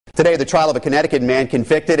Today, the trial of a Connecticut man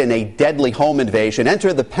convicted in a deadly home invasion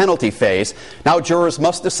entered the penalty phase. Now jurors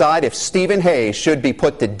must decide if Stephen Hayes should be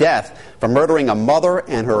put to death for murdering a mother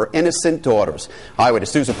and her innocent daughters.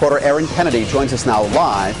 Eyewitness News reporter Erin Kennedy joins us now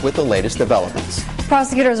live with the latest developments.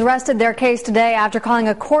 Prosecutors rested their case today after calling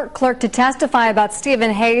a court clerk to testify about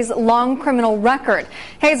Stephen Hayes' long criminal record.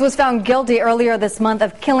 Hayes was found guilty earlier this month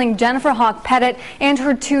of killing Jennifer Hawk Pettit and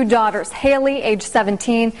her two daughters, Haley, age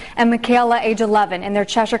 17, and Michaela, age 11, in their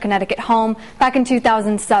Cheshire, Connecticut home back in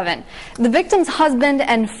 2007. The victim's husband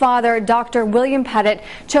and father, Dr. William Pettit,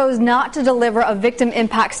 chose not to deliver a victim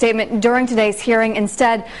impact statement during today's hearing.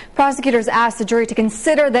 Instead, prosecutors asked the jury to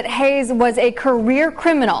consider that Hayes was a career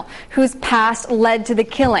criminal whose past led to the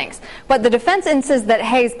killings. But the defense insists that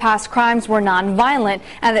Hayes' past crimes were nonviolent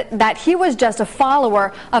and that he was just a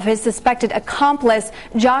follower of his suspected accomplice,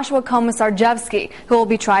 Joshua Komisarjevsky, who will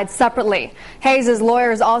be tried separately. Hayes'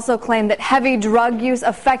 lawyers also claim that heavy drug use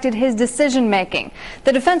affected his decision-making.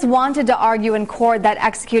 The defense wanted to argue in court that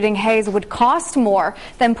executing Hayes would cost more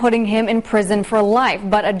than putting him in prison for life,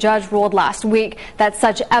 but a judge ruled last week that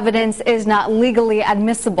such evidence is not legally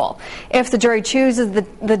admissible. If the jury chooses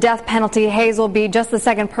the death penalty, Hayes will be just the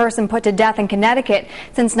second person put to death in Connecticut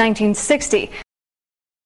since 1960.